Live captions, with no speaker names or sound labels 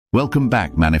Welcome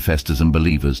back, manifestors and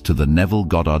believers, to the Neville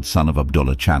Goddard Son of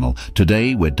Abdullah channel.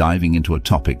 Today we're diving into a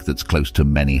topic that's close to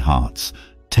many hearts.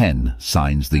 10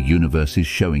 signs the universe is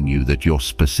showing you that your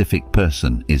specific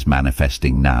person is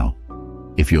manifesting now.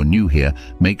 If you're new here,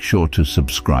 make sure to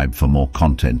subscribe for more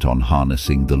content on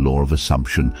harnessing the law of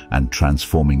assumption and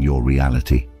transforming your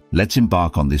reality. Let's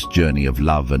embark on this journey of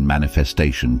love and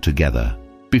manifestation together.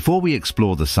 Before we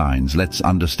explore the signs, let's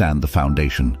understand the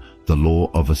foundation, the law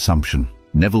of assumption.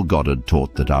 Neville Goddard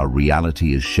taught that our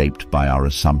reality is shaped by our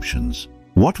assumptions.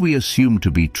 What we assume to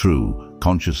be true,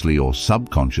 consciously or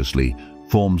subconsciously,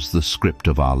 forms the script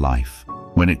of our life.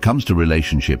 When it comes to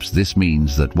relationships, this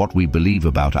means that what we believe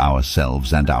about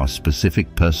ourselves and our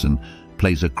specific person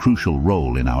plays a crucial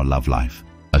role in our love life.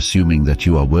 Assuming that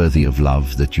you are worthy of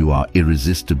love, that you are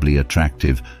irresistibly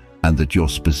attractive, and that your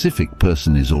specific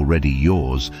person is already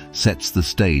yours, sets the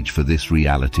stage for this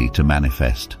reality to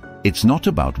manifest. It's not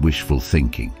about wishful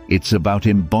thinking. It's about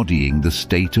embodying the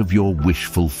state of your wish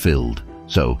fulfilled.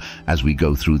 So, as we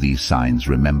go through these signs,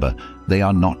 remember, they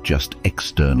are not just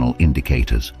external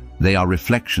indicators. They are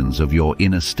reflections of your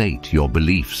inner state, your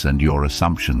beliefs, and your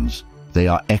assumptions. They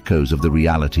are echoes of the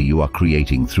reality you are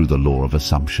creating through the law of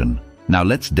assumption. Now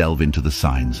let's delve into the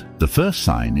signs. The first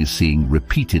sign is seeing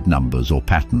repeated numbers or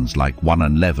patterns like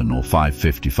 111 or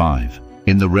 555.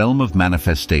 In the realm of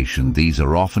manifestation, these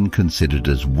are often considered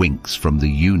as winks from the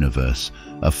universe,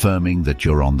 affirming that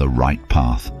you're on the right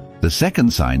path. The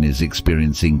second sign is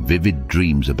experiencing vivid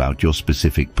dreams about your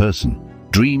specific person.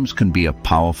 Dreams can be a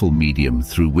powerful medium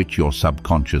through which your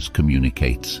subconscious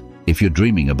communicates. If you're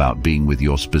dreaming about being with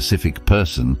your specific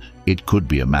person, it could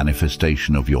be a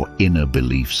manifestation of your inner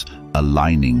beliefs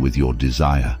aligning with your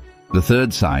desire. The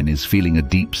third sign is feeling a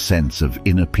deep sense of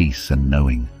inner peace and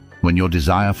knowing. When your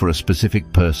desire for a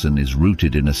specific person is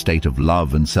rooted in a state of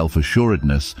love and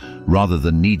self-assuredness rather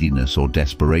than neediness or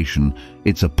desperation,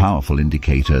 it's a powerful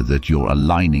indicator that you're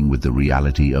aligning with the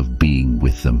reality of being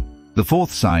with them. The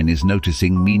fourth sign is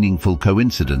noticing meaningful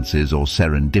coincidences or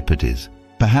serendipities.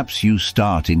 Perhaps you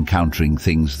start encountering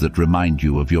things that remind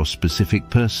you of your specific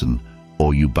person,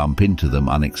 or you bump into them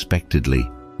unexpectedly.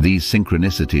 These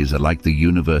synchronicities are like the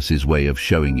universe's way of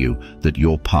showing you that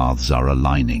your paths are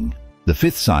aligning. The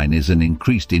fifth sign is an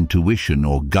increased intuition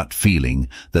or gut feeling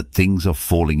that things are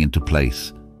falling into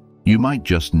place. You might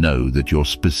just know that your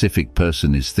specific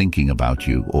person is thinking about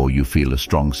you, or you feel a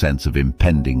strong sense of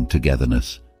impending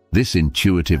togetherness. This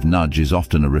intuitive nudge is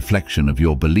often a reflection of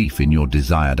your belief in your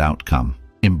desired outcome.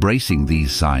 Embracing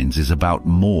these signs is about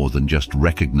more than just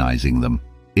recognizing them.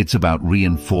 It's about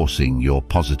reinforcing your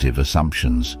positive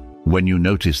assumptions. When you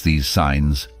notice these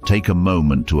signs, take a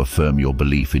moment to affirm your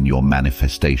belief in your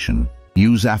manifestation.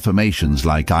 Use affirmations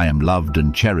like "I am loved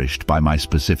and cherished by my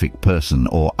specific person,"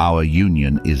 or "Our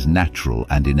union is natural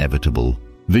and inevitable."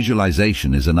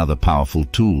 Visualization is another powerful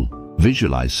tool.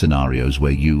 Visualize scenarios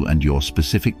where you and your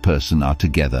specific person are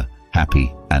together,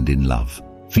 happy and in love.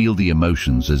 Feel the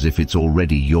emotions as if it's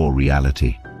already your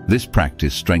reality. This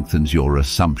practice strengthens your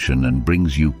assumption and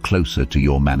brings you closer to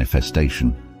your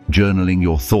manifestation. Journaling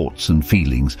your thoughts and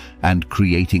feelings and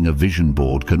creating a vision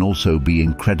board can also be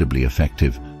incredibly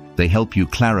effective. They help you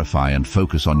clarify and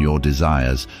focus on your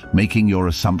desires, making your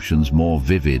assumptions more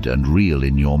vivid and real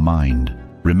in your mind.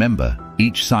 Remember,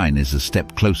 each sign is a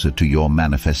step closer to your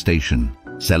manifestation.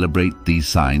 Celebrate these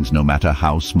signs no matter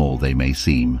how small they may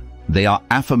seem. They are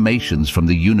affirmations from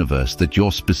the universe that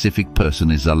your specific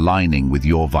person is aligning with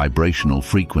your vibrational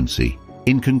frequency.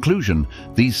 In conclusion,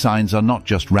 these signs are not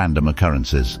just random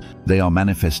occurrences. They are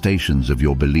manifestations of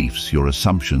your beliefs, your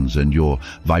assumptions, and your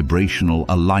vibrational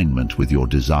alignment with your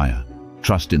desire.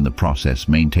 Trust in the process,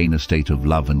 maintain a state of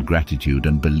love and gratitude,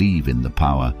 and believe in the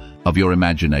power of your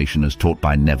imagination as taught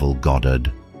by Neville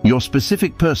Goddard. Your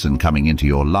specific person coming into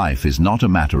your life is not a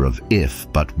matter of if,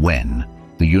 but when.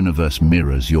 The universe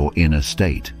mirrors your inner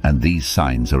state, and these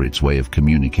signs are its way of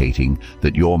communicating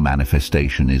that your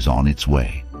manifestation is on its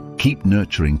way. Keep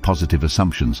nurturing positive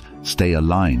assumptions, stay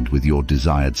aligned with your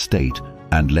desired state,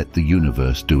 and let the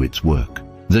universe do its work.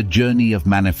 The journey of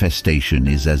manifestation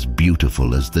is as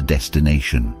beautiful as the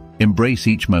destination. Embrace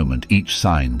each moment, each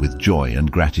sign with joy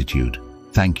and gratitude.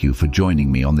 Thank you for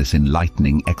joining me on this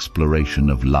enlightening exploration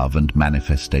of love and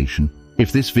manifestation.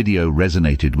 If this video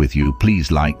resonated with you,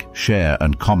 please like, share,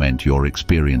 and comment your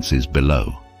experiences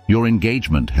below. Your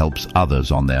engagement helps others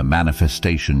on their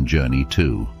manifestation journey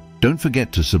too. Don't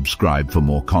forget to subscribe for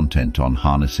more content on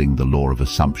harnessing the law of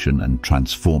assumption and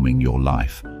transforming your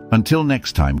life. Until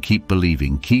next time, keep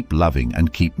believing, keep loving,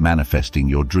 and keep manifesting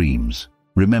your dreams.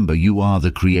 Remember, you are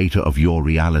the creator of your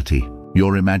reality.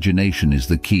 Your imagination is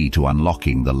the key to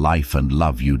unlocking the life and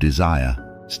love you desire.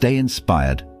 Stay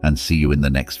inspired, and see you in the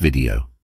next video.